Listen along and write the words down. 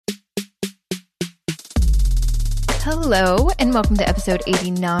Hello, and welcome to episode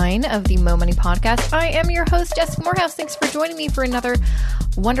 89 of the Mo Money Podcast. I am your host, Jessica Morehouse. Thanks for joining me for another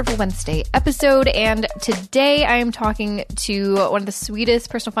wonderful Wednesday episode. And today I am talking to one of the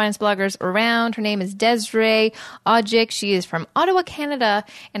sweetest personal finance bloggers around. Her name is Desirae Odjick. She is from Ottawa, Canada,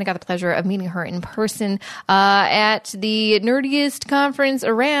 and I got the pleasure of meeting her in person at the nerdiest conference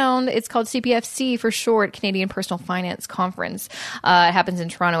around. It's called CPFC for short, Canadian Personal Finance Conference. It happens in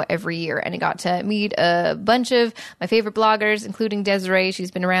Toronto every year, and I got to meet a bunch of my favorite bloggers, including Desirae.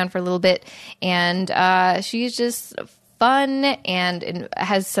 She's been around for a little bit, and she's just fun and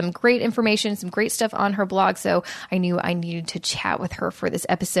has some great information, some great stuff on her blog. So I knew I needed to chat with her for this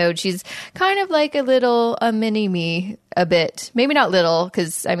episode. She's kind of like a mini me a bit. Maybe not little,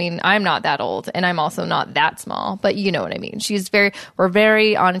 because I mean, I'm not that old and I'm also not that small, but you know what I mean. We're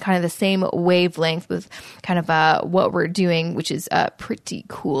very on kind of the same wavelength with kind of what we're doing, which is pretty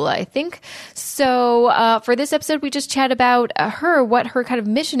cool, I think. So for this episode, we just chat about what her kind of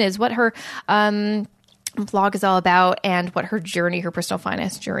mission is, what her blog is all about, and what her personal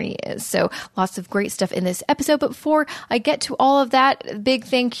finance journey is. So lots of great stuff in this episode. But before I get to all of that, big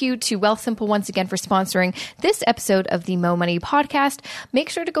thank you to Wealthsimple once again for sponsoring this episode of the Mo Money Podcast. Make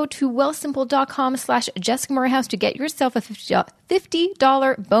sure to go to wealthsimple.com/Jessica Morehouse to get yourself a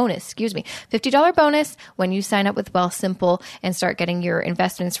 $50 bonus, $50 bonus when you sign up with Wealthsimple and start getting your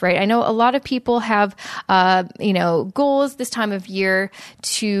investments right. I know a lot of people have, goals this time of year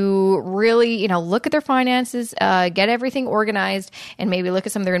to really, look at their finances, get everything organized, and maybe look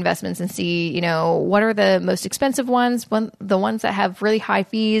at some of their investments and see, what are the most expensive ones, the ones that have really high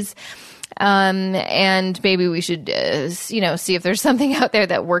fees. And maybe we should, see if there's something out there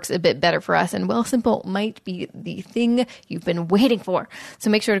that works a bit better for us. And Wealthsimple might be the thing you've been waiting for. So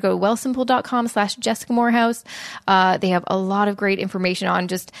make sure to go to wealthsimple.com/Jessica Morehouse. They have a lot of great information on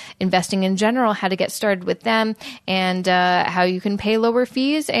just investing in general, how to get started with them, and how you can pay lower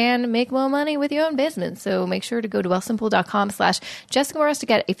fees and make more money with your own business. So make sure to go to wealthsimple.com/Jessica Morehouse to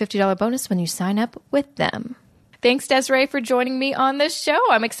get a $50 bonus when you sign up with them. Thanks, Desirae, for joining me on this show.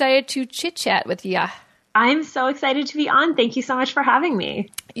 I'm excited to chit-chat with you. I'm so excited to be on. Thank you so much for having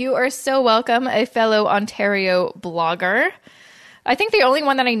me. You are so welcome, a fellow Ontario blogger. I think the only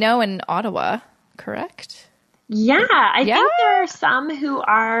one that I know in Ottawa, correct? Yeah, I think there are some who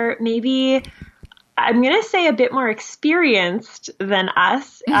are maybe, I'm going to say, a bit more experienced than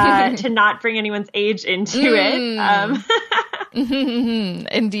us, to not bring anyone's age into it.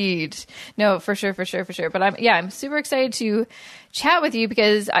 Indeed. No, for sure. But I'm super excited to chat with you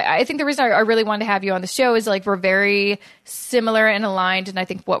because I think the reason I really wanted to have you on the show is we're very similar and aligned. And I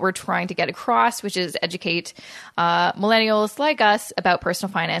think what we're trying to get across, which is educate millennials like us about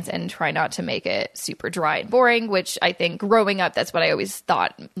personal finance and try not to make it super dry and boring, which I think growing up, that's what I always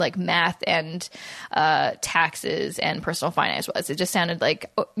thought math and taxes and personal finance was. It just sounded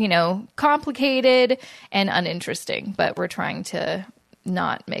complicated and uninteresting, but we're trying to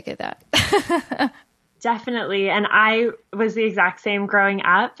not make it that. Definitely. And I was the exact same growing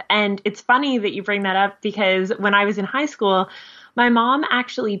up. And it's funny that you bring that up because when I was in high school, my mom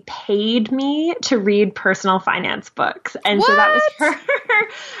actually paid me to read personal finance books. And so that was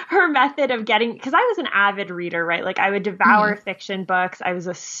her method of getting, because I was an avid reader, right? I would devour fiction books. I was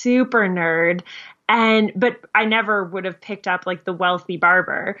a super nerd. But I never would have picked up The Wealthy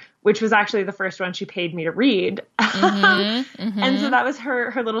Barber, which was actually the first one she paid me to read. And so that was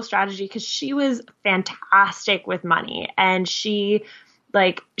her little strategy because she was fantastic with money. And she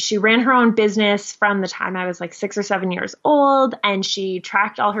ran her own business from the time I was 6 or 7 years old, and she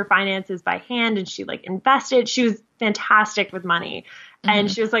tracked all her finances by hand, and she invested. She was fantastic with money.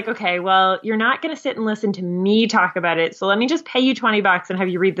 And she was like, okay, well, you're not going to sit and listen to me talk about it. So let me just pay you $20 and have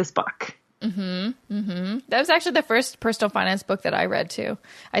you read this book. That was actually the first personal finance book that I read too.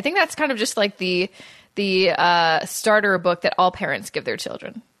 I think that's kind of just the starter book that all parents give their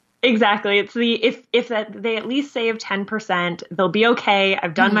children. Exactly. It's if that they at least save 10%, they'll be okay.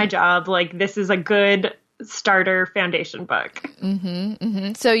 I've done my job. This is a good starter foundation book.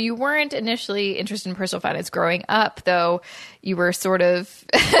 So you weren't initially interested in personal finance growing up, though you were sort of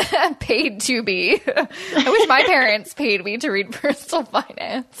paid to be. I wish my parents paid me to read personal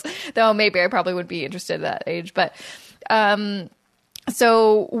finance, though maybe I probably would be interested at that age. But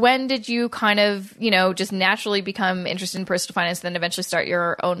so when did you kind of, just naturally become interested in personal finance, then eventually start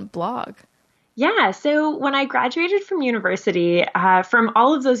your own blog? Yeah. So when I graduated from university, from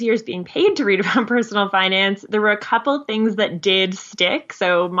all of those years being paid to read about personal finance, there were a couple things that did stick.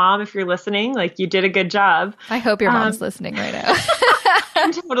 So Mom, if you're listening, you did a good job. I hope your mom's listening right now.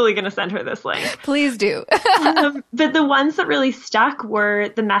 I'm totally going to send her this link. Please do. But the ones that really stuck were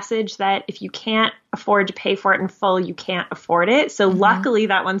the message that if you can't afford to pay for it in full, you can't afford it. So luckily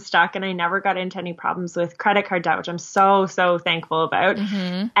that one stuck, and I never got into any problems with credit card debt, which I'm so, so thankful about.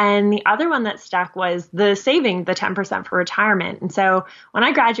 And the other one that stuck was the saving the 10% for retirement. And so when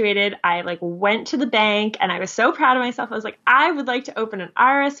I graduated, I went to the bank and I was so proud of myself. I was like, I would like to open an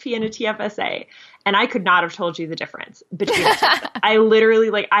RSP and a TFSA. And I could not have told you the difference between the two. I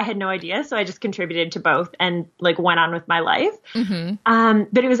literally, I had no idea. So I just contributed to both and went on with my life.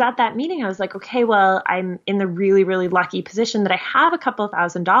 But it was at that meeting, I was like, okay, well, I'm in the really, really lucky position that I have a couple of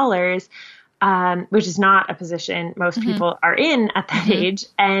 $1,000s, which is not a position most people are in at that age.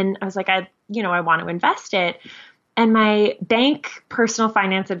 And I was like, I want to invest it. And my bank personal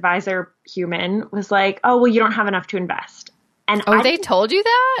finance advisor human was like, oh, well, you don't have enough to invest. And they told you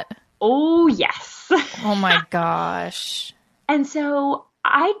that? Oh, yes. Oh, my gosh. And so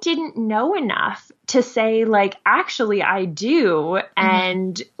I didn't know enough to say, actually, I do.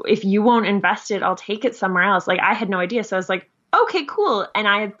 And if you won't invest it, I'll take it somewhere else. I had no idea. So I was like, okay, cool. And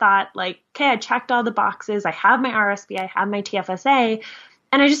I had thought, okay, I checked all the boxes. I have my RSP. I have my TFSA.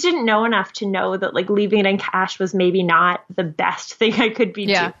 And I just didn't know enough to know that leaving it in cash was maybe not the best thing I could be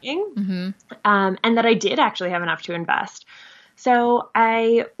doing. And that I did actually have enough to invest. So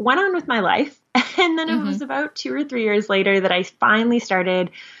I went on with my life, and then it was about 2 or 3 years later that I finally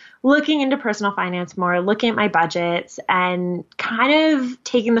started looking into personal finance more, looking at my budgets, and kind of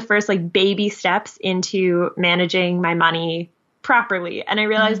taking the first baby steps into managing my money properly. And I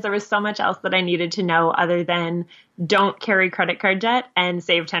realized there was so much else that I needed to know other than don't carry credit card debt and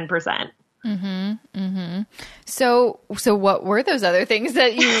save 10%. So what were those other things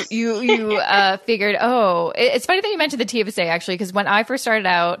that you figured? Oh, it's funny that you mentioned the TFSA actually, because when I first started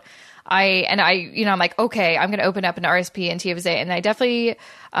out, I'm like, okay, I'm going to open up an RSP and TFSA. And I definitely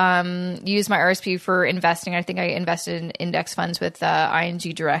used my RSP for investing. I think I invested in index funds with ING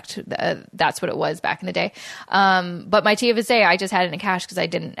Direct. That's what it was back in the day. But my TFSA, I just had it in cash because I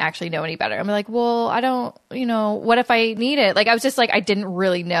didn't actually know any better. I'm like, well, I don't, what if I need it? I was just I didn't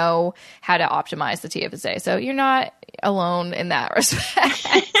really know how to optimize the TFSA. So you're not alone in that respect.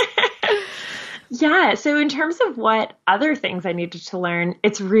 Yeah. So in terms of what other things I needed to learn,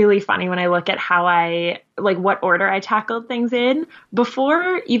 it's really funny when I look at how what order I tackled things in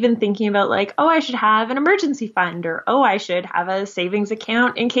before even thinking about oh, I should have an emergency fund, or, oh, I should have a savings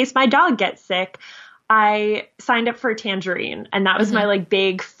account in case my dog gets sick. I signed up for Tangerine, and that was my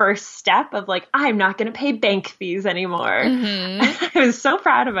big first step of I'm not going to pay bank fees anymore. I was so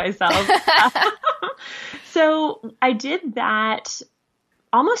proud of myself. So I did that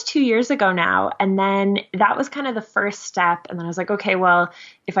almost 2 years ago now. And then that was kind of the first step. And then I was like, okay, well,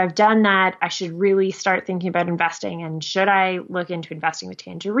 if I've done that, I should really start thinking about investing. And should I look into investing with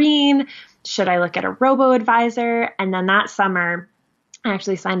Tangerine? Should I look at a robo-advisor? And then that summer, I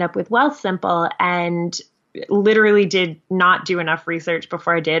actually signed up with Wealthsimple and literally did not do enough research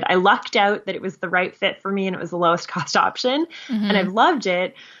before I did. I lucked out that it was the right fit for me and it was the lowest cost option. And I've loved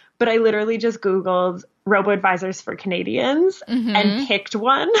it. But I literally just Googled robo-advisors for Canadians and picked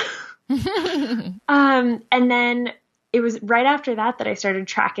one. And then it was right after that I started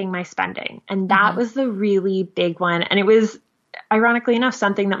tracking my spending. And that was the really big one. And it was, ironically enough,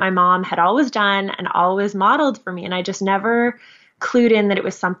 something that my mom had always done and always modeled for me. And I just never clued in that it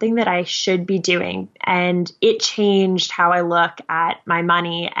was something that I should be doing. And it changed how I look at my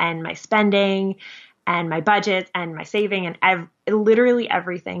money and my spending and my budget and my saving and literally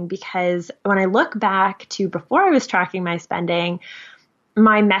everything. Because when I look back to before I was tracking my spending,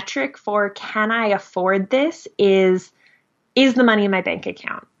 my metric for can I afford this is the money in my bank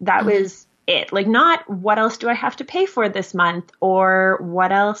account. That was it. Not what else do I have to pay for this month, or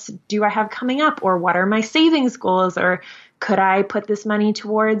what else do I have coming up, or what are my savings goals, or could I put this money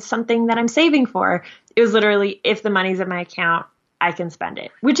towards something that I'm saving for? It was literally, if the money's in my account, I can spend it,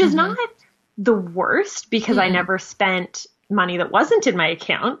 which is not the worst because I never spent money that wasn't in my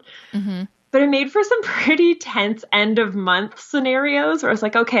account. But it made for some pretty tense end of month scenarios where I was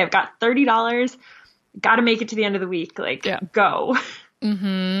like, okay, I've got $30, got to make it to the end of the week. Go.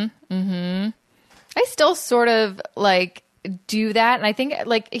 I still sort of do that. And I think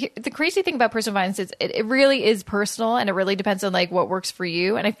the crazy thing about personal finance is it really is personal, and it really depends on what works for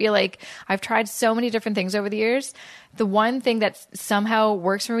you. And I feel like I've tried so many different things over the years. The one thing that somehow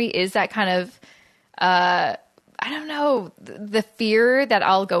works for me is that kind of, I don't know, the fear that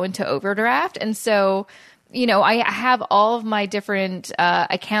I'll go into overdraft. And so I have all of my different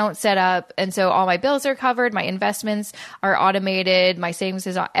accounts set up. And so all my bills are covered. My investments are automated. My savings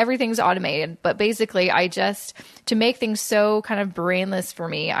everything's automated. But basically to make things so kind of brainless for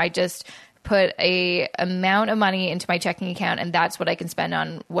me, I just put a amount of money into my checking account, and that's what I can spend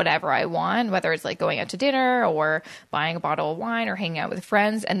on whatever I want, whether it's like going out to dinner or buying a bottle of wine or hanging out with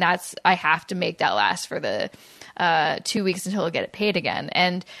friends. And I have to make that last for the 2 weeks until I get it paid again.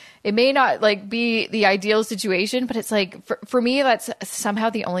 And it may not like be the ideal situation, but it's like, for me, that's somehow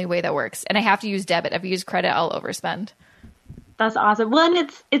the only way that works. And I have to use debit. If I use credit, I'll overspend. That's awesome. Well,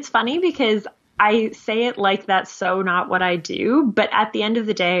 and it's funny because I say it like that's so not what I do. But at the end of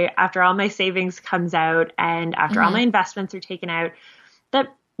the day, after all my savings comes out and after all my investments are taken out,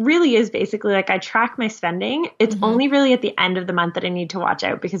 that really is basically like I track my spending. It's only really at the end of the month that I need to watch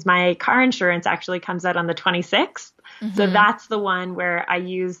out because my car insurance actually comes out on the 26th. So that's the one where I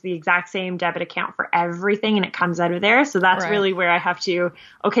use the exact same debit account for everything and it comes out of there. So that's really where I have to,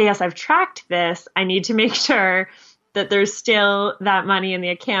 okay, yes, I've tracked this. I need to make sure that there's still that money in the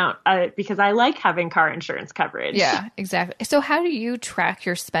account because I like having car insurance coverage. Yeah, exactly. So how do you track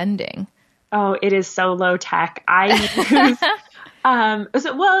your spending? Oh, it is so low tech. I use,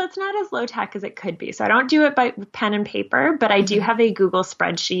 well, it's not as low tech as it could be. So I don't do it by pen and paper, but I do have a Google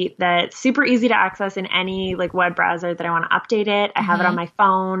spreadsheet that's super easy to access in any like web browser that I want to update it. I have it on my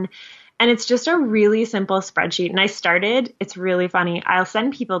phone. And it's just a really simple spreadsheet. And it's really funny. I'll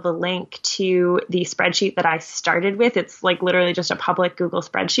send people the link to the spreadsheet that I started with. It's like literally just a public Google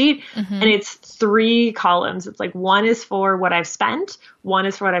spreadsheet. And it's 3 columns. It's like one is for what I've spent, one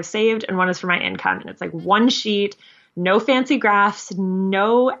is for what I've saved, and one is for my income. And it's like one sheet, no fancy graphs,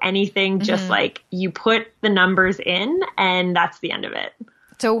 no anything, just like you put the numbers in and that's the end of it.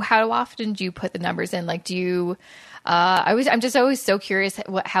 So how often do you put the numbers in? Like, do you... I'm just always so curious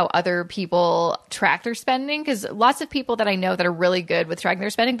how other people track their spending, because lots of people that I know that are really good with tracking their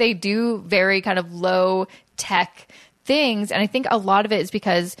spending, they do very kind of low tech things. And I think a lot of it is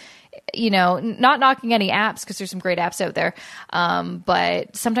because, not knocking any apps because there's some great apps out there.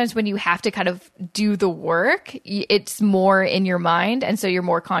 But sometimes when you have to kind of do the work, it's more in your mind. And so you're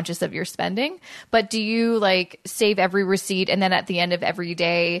more conscious of your spending. But do you like save every receipt and then at the end of every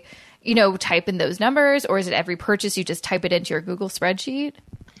day, type in those numbers, or is it every purchase you just type it into your Google spreadsheet?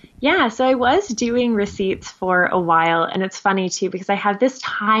 Yeah, so I was doing receipts for a while, and it's funny too because I have this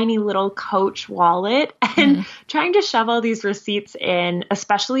tiny little Coach wallet and trying to shove all these receipts in,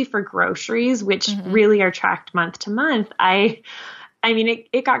 especially for groceries, which really are tracked month to month. I mean,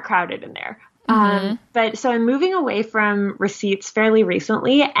 it got crowded in there. But so I'm moving away from receipts fairly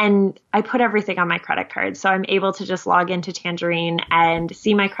recently, and I put everything on my credit card. So I'm able to just log into Tangerine and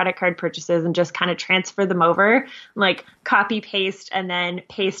see my credit card purchases and just kind of transfer them over, like copy paste and then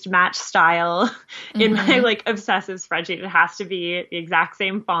paste match style in my like obsessive spreadsheet. It has to be the exact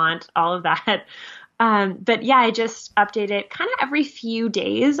same font, all of that. But yeah, I just update it kind of every few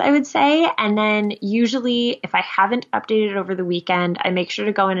days, I would say. And then usually if I haven't updated it over the weekend, I make sure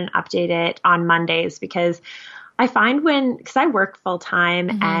to go in and update it on Mondays because I find because I work full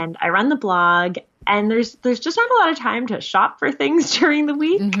time and I run the blog and there's just not a lot of time to shop for things during the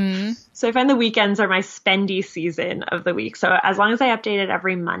week. So I find the weekends are my spendy season of the week. So as long as I update it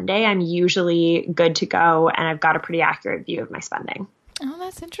every Monday, I'm usually good to go and I've got a pretty accurate view of my spending. Oh,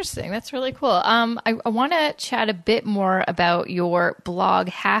 that's interesting. That's really cool. I want to chat a bit more about your blog,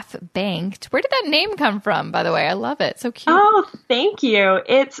 Half Banked. Where did that name come from, by the way? I love it. So cute. Oh, thank you.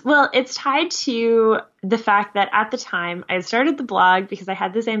 It's tied to the fact that at the time I started the blog because I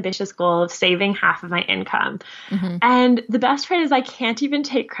had this ambitious goal of saving half of my income. And the best part is I can't even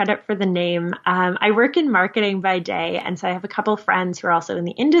take credit for the name. I work in marketing by day. And so I have a couple friends who are also in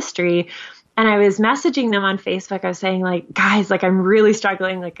the industry. And I was messaging them on Facebook. I was saying like, guys, like I'm really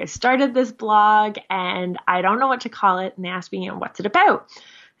struggling. Like I started this blog and I don't know what to call it. And they asked me, what's it about? I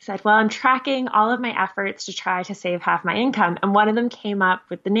said, well, I'm tracking all of my efforts to try to save half my income. And one of them came up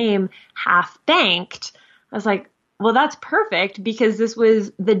with the name Half Banked. I was like, well, that's perfect because this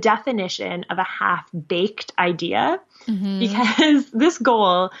was the definition of a half-baked idea because this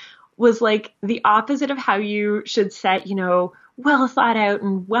goal was like the opposite of how you should set, well thought out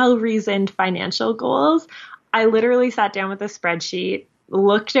and well-reasoned financial goals. I literally sat down with a spreadsheet,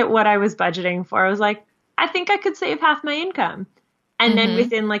 looked at what I was budgeting for. I was like, I think I could save half my income. And then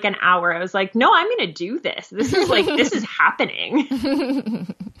within like an hour, I was like, no, I'm going to do this. This is like, this is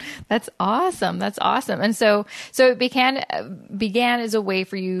happening. That's awesome. That's awesome. And so it began as a way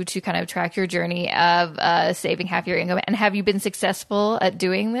for you to kind of track your journey of saving half your income. And have you been successful at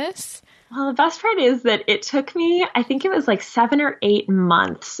doing this? Well, the best part is that it took me, I think it was like 7 or 8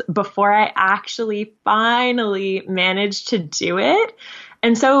 months before I actually finally managed to do it.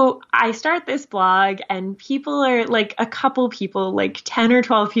 And so I start this blog and people are like, a couple people, like 10 or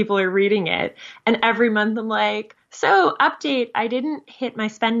 12 people are reading it. And every month I'm like, so update, I didn't hit my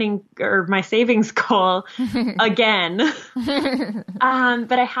spending or my savings goal again.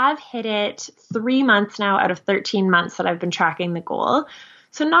 But I have hit it 3 months now out of 13 months that I've been tracking the goal.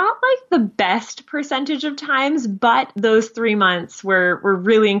 So not like the best percentage of times, but those 3 months were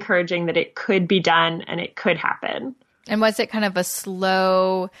really encouraging that it could be done and it could happen. And was it kind of a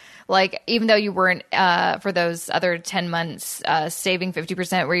slow, like, even though you weren't, for those other 10 months, saving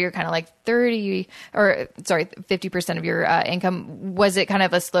 50%, where you're kind of like 50% of your income, was it kind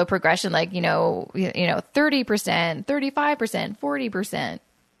of a slow progression, like, 30%, 35%, 40%?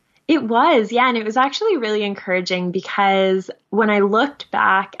 It was, yeah. And it was actually really encouraging because when I looked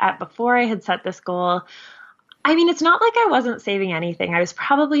back at before I had set this goal, I mean, it's not like I wasn't saving anything. I was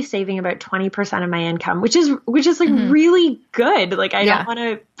probably saving about 20% of my income, which is like really good. Like, I don't want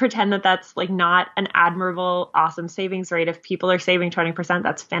to pretend that that's like not an admirable, awesome savings rate. If people are saving 20%,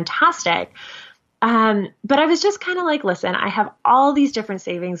 that's fantastic. But I was just kind of like, listen, I have all these different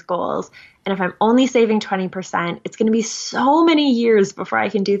savings goals. And if I'm only saving 20%, it's going to be so many years before I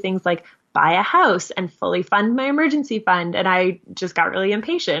can do things like buy a house and fully fund my emergency fund. And I just got really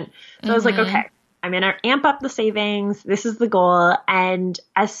impatient. So I was like, okay, I'm going to amp up the savings. This is the goal. And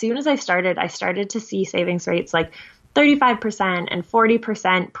as soon as I started to see savings rates like 35% and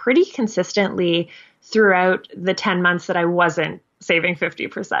 40% pretty consistently throughout the 10 months that I wasn't saving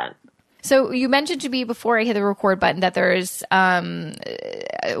 50%. So you mentioned to me before I hit the record button that there's,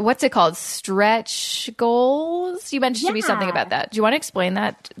 what's it called? Stretch goals? You mentioned to me something about that. Do you want to explain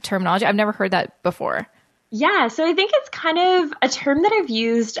that terminology? I've never heard that before. Yeah, so I think it's kind of a term that I've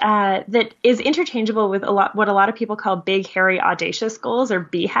used that is interchangeable with what a lot of people call big, hairy, audacious goals or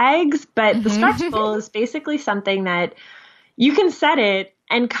BHAGs. But the stretch goal is basically something that you can set it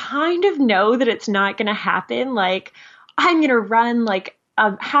and kind of know that it's not going to happen. Like, I'm going to run like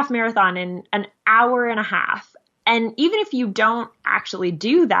a half marathon in an hour and a half. And even if you don't actually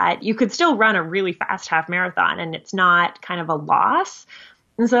do that, you could still run a really fast half marathon and it's not kind of a loss.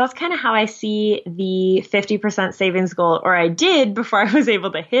 And so that's kind of how I see the 50% savings goal, or I did before I was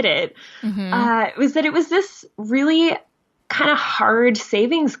able to hit it, was that it was this really kind of hard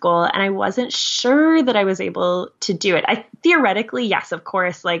savings goal. And I wasn't sure that I was able to do it. I theoretically, yes, of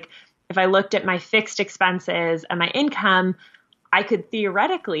course, like if I looked at my fixed expenses and my income, I could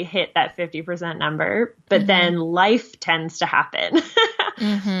theoretically hit that 50% number, but then life tends to happen.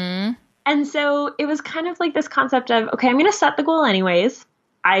 And so it was kind of like this concept of, okay, I'm going to set the goal anyways.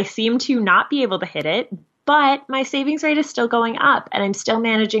 I seem to not be able to hit it, but my savings rate is still going up and I'm still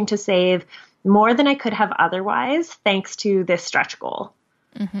managing to save more than I could have otherwise thanks to this stretch goal.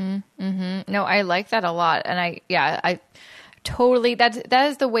 No, I like that a lot. And I totally, that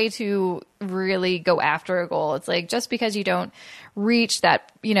is the way to really go after a goal. It's like, just because you don't reach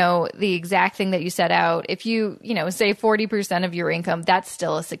that, the exact thing that you set out, if you, say 40% of your income, that's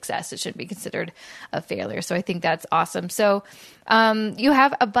still a success. It shouldn't be considered a failure. So I think that's awesome. So you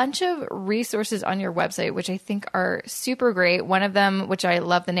have a bunch of resources on your website, which I think are super great. One of them, which I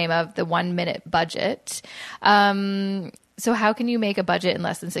love the name of, the 1 minute budget. So how can you make a budget in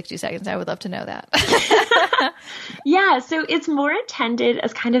less than 60 seconds? I would love to know that. Yeah, so it's more intended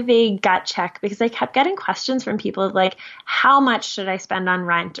as kind of a gut check because I kept getting questions from people of like, how much should I spend on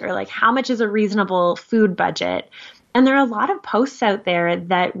rent? Or like, how much is a reasonable food budget? And there are a lot of posts out there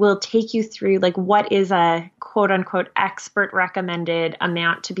that will take you through like what is a quote unquote expert recommended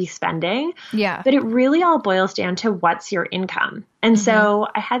amount to be spending. Yeah. But it really all boils down to what's your income. And so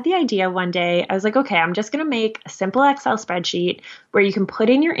I had the idea one day, I was like, okay, I'm just going to make a simple Excel spreadsheet where you can put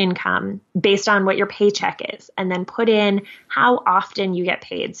in your income based on what your paycheck is and then put in how often you get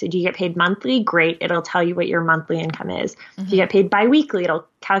paid. So do you get paid monthly? Great. It'll tell you what your monthly income is. If you get paid biweekly, it'll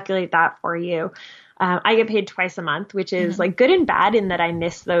calculate that for you. I get paid twice a month, which is like good and bad in that I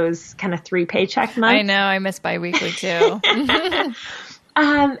miss those kind of 3 paycheck months. I know. I miss biweekly too.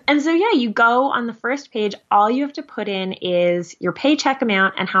 And so, yeah, you go on the first page, all you have to put in is your paycheck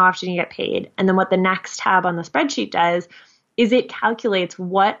amount and how often you get paid. And then what the next tab on the spreadsheet does is it calculates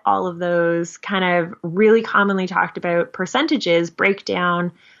what all of those kind of really commonly talked about percentages break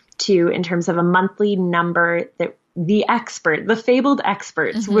down to in terms of a monthly number that the fabled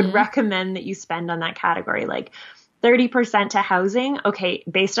experts would recommend that you spend on that category, like 30% to housing. Okay,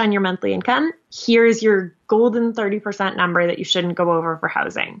 based on your monthly income, here's your golden 30% number that you shouldn't go over for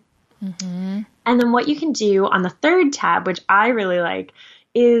housing. And then what you can do on the third tab, which I really like,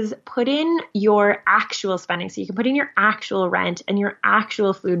 is put in your actual spending. So you can put in your actual rent and your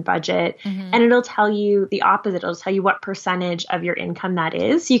actual food budget, and it'll tell you the opposite. It'll tell you what percentage of your income that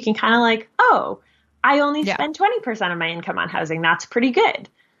is. So you can kind of like, oh, I only spend 20% of my income on housing. That's pretty good.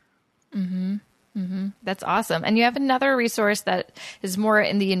 That's awesome. And you have another resource that is more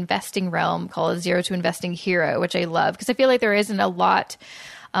in the investing realm called Zero to Investing Hero, which I love because I feel like there isn't a lot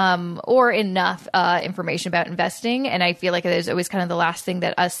or enough information about investing. And I feel like it is always kind of the last thing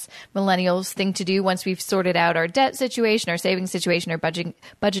that us millennials think to do once we've sorted out our debt situation, our saving situation, our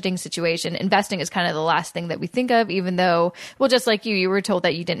budgeting situation. Investing is kind of the last thing that we think of, even though, well, just like you were told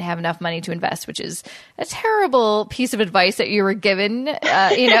that you didn't have enough money to invest, which is a terrible piece of advice that you were given,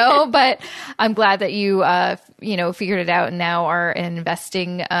 but I'm glad that you, figured it out and now are an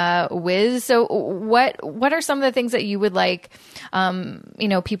investing whiz. So what are some of the things that you would like,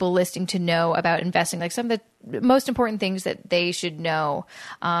 people listening to know about investing, like some of the most important things that they should know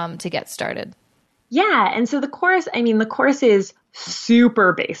to get started? Yeah. And so the course is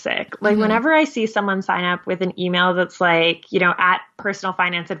super basic. Like whenever I see someone sign up with an email that's like, at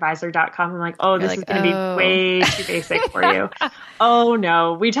personalfinanceadvisor.com, I'm like, oh, this is going to be way too basic for you. Oh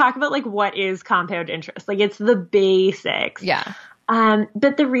no. We talk about like, what is compound interest? Like it's the basics. Yeah.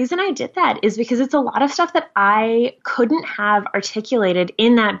 But the reason I did that is because it's a lot of stuff that I couldn't have articulated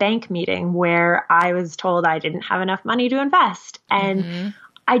in that bank meeting where I was told I didn't have enough money to invest. And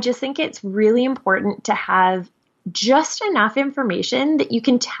I just think it's really important to have just enough information that you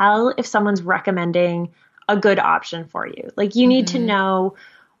can tell if someone's recommending a good option for you. Like you need to know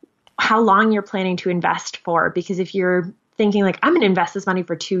how long you're planning to invest for, because if you're thinking like, I'm going to invest this money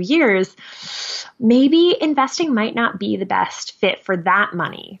for 2 years, maybe investing might not be the best fit for that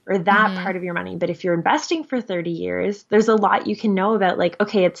money or that part of your money. But if you're investing for 30 years, there's a lot you can know about, like,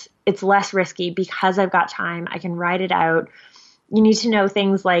 okay, it's less risky because I've got time. I can write it out. You need to know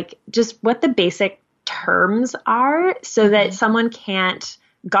things like just what the basic terms are so that someone can't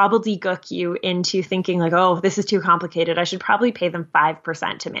gobbledygook you into thinking like, oh, this is too complicated. I should probably pay them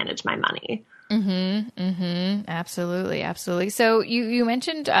 5% to manage my money. Absolutely. Absolutely. So you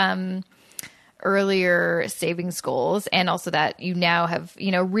mentioned, earlier savings goals, and also that you now have,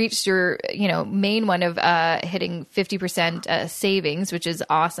 reached your, main one of, hitting 50%, savings, which is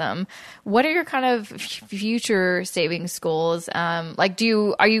awesome. What are your kind of future savings goals? Are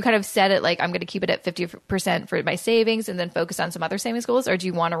you kind of set at like, I'm going to keep it at 50% for my savings and then focus on some other savings goals? Or do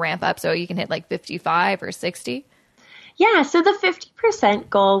you want to ramp up so you can hit like 55 or 60? Yeah, so the 50%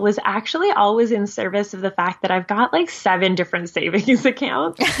 goal was actually always in service of the fact that I've got like 7 different savings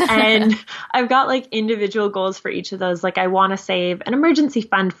accounts and I've got like individual goals for each of those. Like I want to save an emergency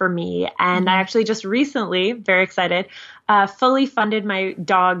fund for me. And I actually just recently, very excited, fully funded my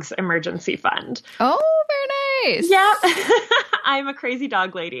dog's emergency fund. Oh, very nice. Yeah. I'm a crazy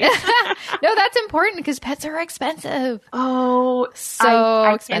dog lady. No, that's important because pets are expensive. Oh, so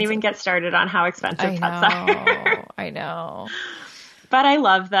I expensive. Can't even get started on how expensive pets are. I know. But I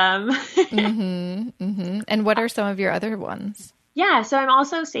love them. And what are some of your other ones? Yeah, so I'm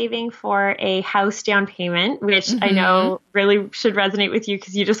also saving for a house down payment, which I know really should resonate with you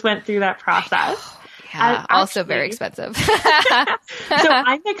because you just went through that process. Yeah, also very expensive. So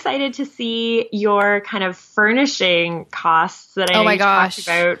I'm excited to see your kind of furnishing costs that I know you talked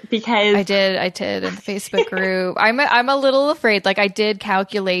about, because I did in the Facebook group. I'm a little afraid. Like I did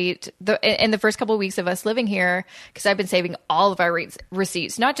calculate in the first couple of weeks of us living here, because I've been saving all of our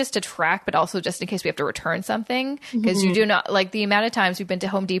receipts, not just to track, but also just in case we have to return something. Because you do not like the amount of times we've been to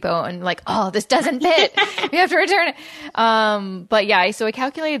Home Depot and like, oh, this doesn't fit. We have to return it. But yeah, so I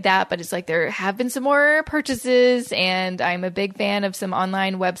calculated that, but it's like there have been some more purchases, and I'm a big fan of some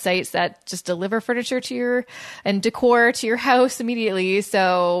online websites that just deliver furniture to your and decor to your house immediately.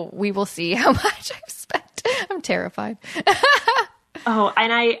 So we will see how much I've spent. I'm terrified. Oh,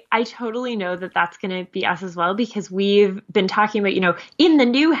 and I totally know that that's going to be us as well, because we've been talking about, in the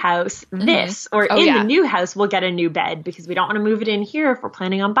new house, this, or the new house, we'll get a new bed because we don't want to move it in here if we're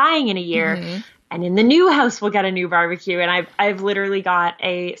planning on buying in a year. And in the new house, we'll get a new barbecue. And I've literally got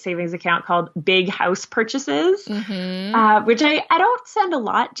a savings account called Big House Purchases, which I don't send a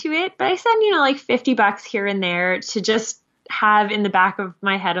lot to it, but I send, like $50 here and there to just have in the back of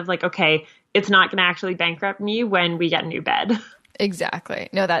my head of like, okay, it's not going to actually bankrupt me when we get a new bed. Exactly.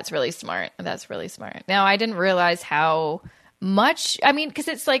 No, that's really smart. Now, I didn't realize how much, because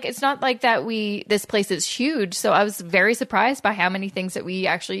it's not like that this place is huge. So I was very surprised by how many things that we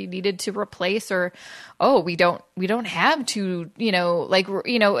actually needed to replace, or, we don't have to, in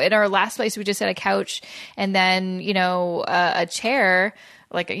our last place, we just had a couch and then, a chair.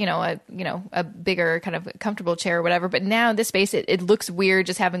 like, a bigger kind of comfortable chair or whatever. But now in this space, it looks weird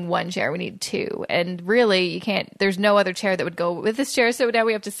just having one chair. We need two. And really there's no other chair that would go with this chair. So now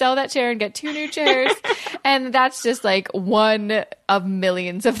we have to sell that chair and get two new chairs. And that's just like one of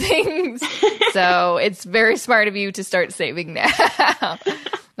millions of things. So it's very smart of you to start saving now.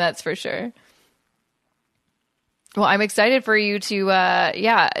 That's for sure. Well, I'm excited for you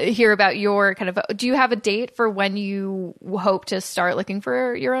to, hear about your kind of, do you have a date for when you hope to start looking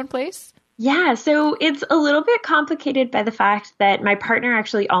for your own place? Yeah, so it's a little bit complicated by the fact that my partner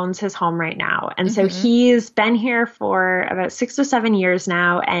actually owns his home right now. And so he's been here for about 6 or 7 years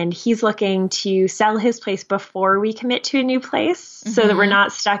now, and he's looking to sell his place before we commit to a new place so that we're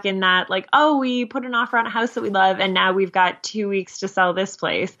not stuck in that, like, oh, we put an offer on a house that we love, and now we've got 2 weeks to sell this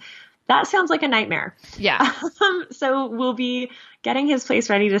place. That sounds like a nightmare. Yeah. So we'll be getting his place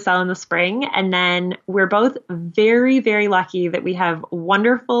ready to sell in the spring. And then we're both very, very lucky that we have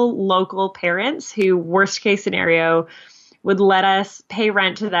wonderful local parents who, worst case scenario, would let us pay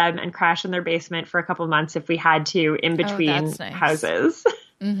rent to them and crash in their basement for a couple months if we had to in between houses.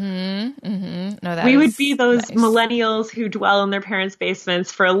 No, we would be those millennials who dwell in their parents' basements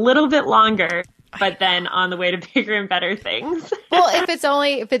for a little bit longer, but then on the way to bigger and better things. Well, if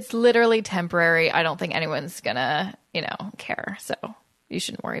it's literally temporary, I don't think anyone's gonna, care. So you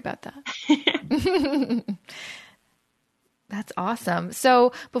shouldn't worry about that. That's awesome.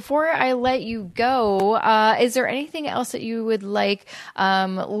 So before I let you go, is there anything else that you would like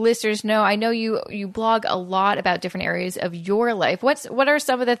listeners to know? I know you blog a lot about different areas of your life. What are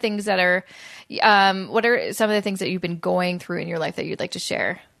some of the things that are you've been going through in your life that you'd like to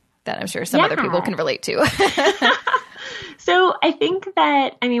share that I'm sure some other people can relate to? So I think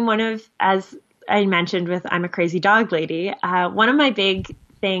that, as I mentioned with I'm a crazy dog lady, one of my big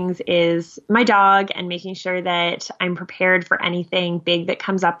things is my dog and making sure that I'm prepared for anything big that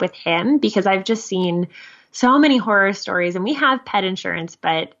comes up with him, because I've just seen so many horror stories, and we have pet insurance,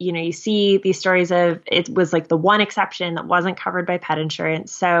 but you see these stories of it was like the one exception that wasn't covered by pet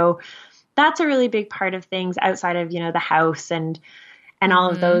insurance. So that's a really big part of things outside of, the house and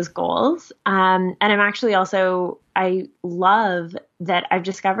all of those goals. And I'm actually also, I love that I've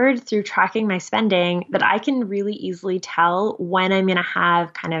discovered through tracking my spending that I can really easily tell when I'm going to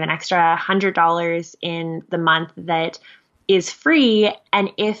have kind of an extra $100 in the month that is free. And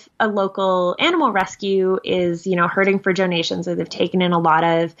if a local animal rescue is, hurting for donations, or they've taken in a lot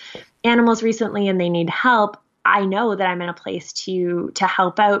of animals recently and they need help, I know that I'm in a place to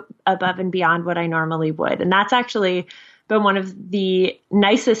help out above and beyond what I normally would. And that's actually been one of the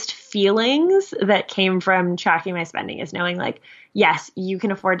nicest feelings that came from tracking my spending, is knowing like, yes, you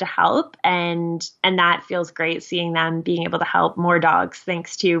can afford to help. And that feels great, seeing them being able to help more dogs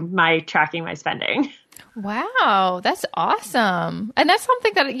thanks to my tracking my spending. Wow, that's awesome. And that's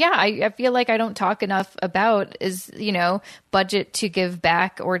something that, I feel like I don't talk enough about is, budget to give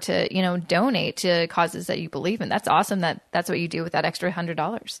back or to, donate to causes that you believe in. That's awesome that that's what you do with that extra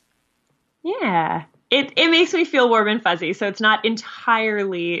 $100. Yeah. It makes me feel warm and fuzzy, so it's not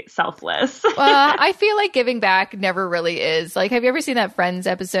entirely selfless. I feel like giving back never really is. Like, have you ever seen that Friends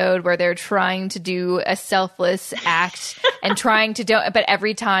episode where they're trying to do a selfless act and trying to but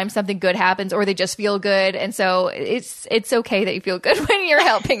every time something good happens, or they just feel good, and so it's okay that you feel good when you're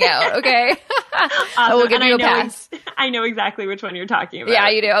helping out. Okay, awesome. We'll give you a pass. I know exactly which one you're talking about. Yeah,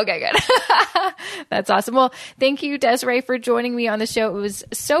 you do. Okay, good. That's awesome. Well, thank you, Desirae, for joining me on the show. It was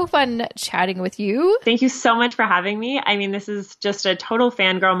so fun chatting with you. Thank you so much for having me. This is just a total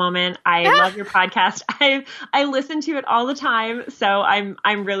fangirl moment. I love your podcast. I listen to it all the time, so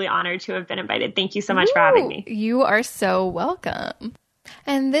I'm really honored to have been invited. Thank you so much for having me. You are so welcome.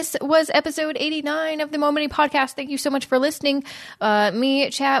 And this was episode 89 of the Mo Money Podcast. Thank you so much for listening. Me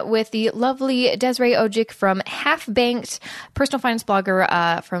chat with the lovely Desirae Odjick from Half Banked, personal finance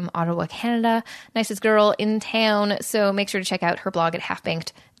blogger from Ottawa, Canada. Nicest girl in town. So make sure to check out her blog at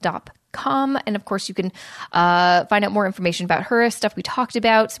halfbanked.com. And of course, you can find out more information about her, stuff we talked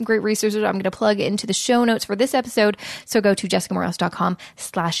about, some great resources I'm going to plug into the show notes for this episode. So go to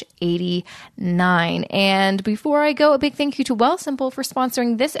jessicamorehouse.com/89. And before I go, a big thank you to Wealthsimple for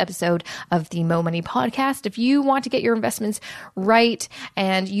sponsoring this episode of the Mo Money Podcast. If you want to get your investments right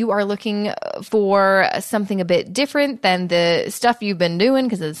and you are looking for something a bit different than the stuff you've been doing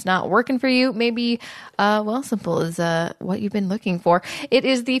because it's not working for you, maybe Wealthsimple is what you've been looking for. It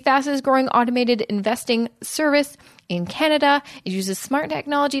is the fastest fastest growing automated investing service in Canada. It uses smart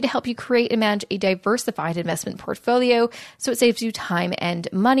technology to help you create and manage a diversified investment portfolio, so it saves you time and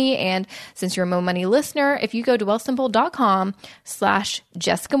money. And since you're a Mo Money listener, if you go to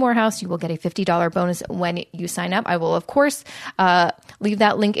wealthsimple.com/Jessica Morehouse, you will get a $50 bonus when you sign up. I will, of course, leave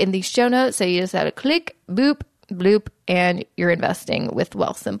that link in the show notes. So you just have to click, boop, bloop, and you're investing with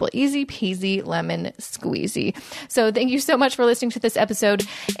Wealthsimple. Easy peasy lemon squeezy. So thank you so much for listening to this episode.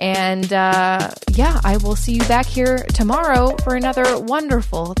 And I will see you back here tomorrow for another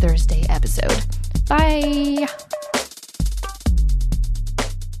wonderful Thursday episode. Bye.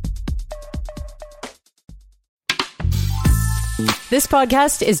 This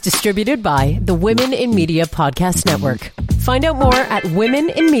podcast is distributed by the Women in Media Podcast Network. Find out more at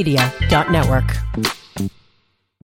womeninmedia.network.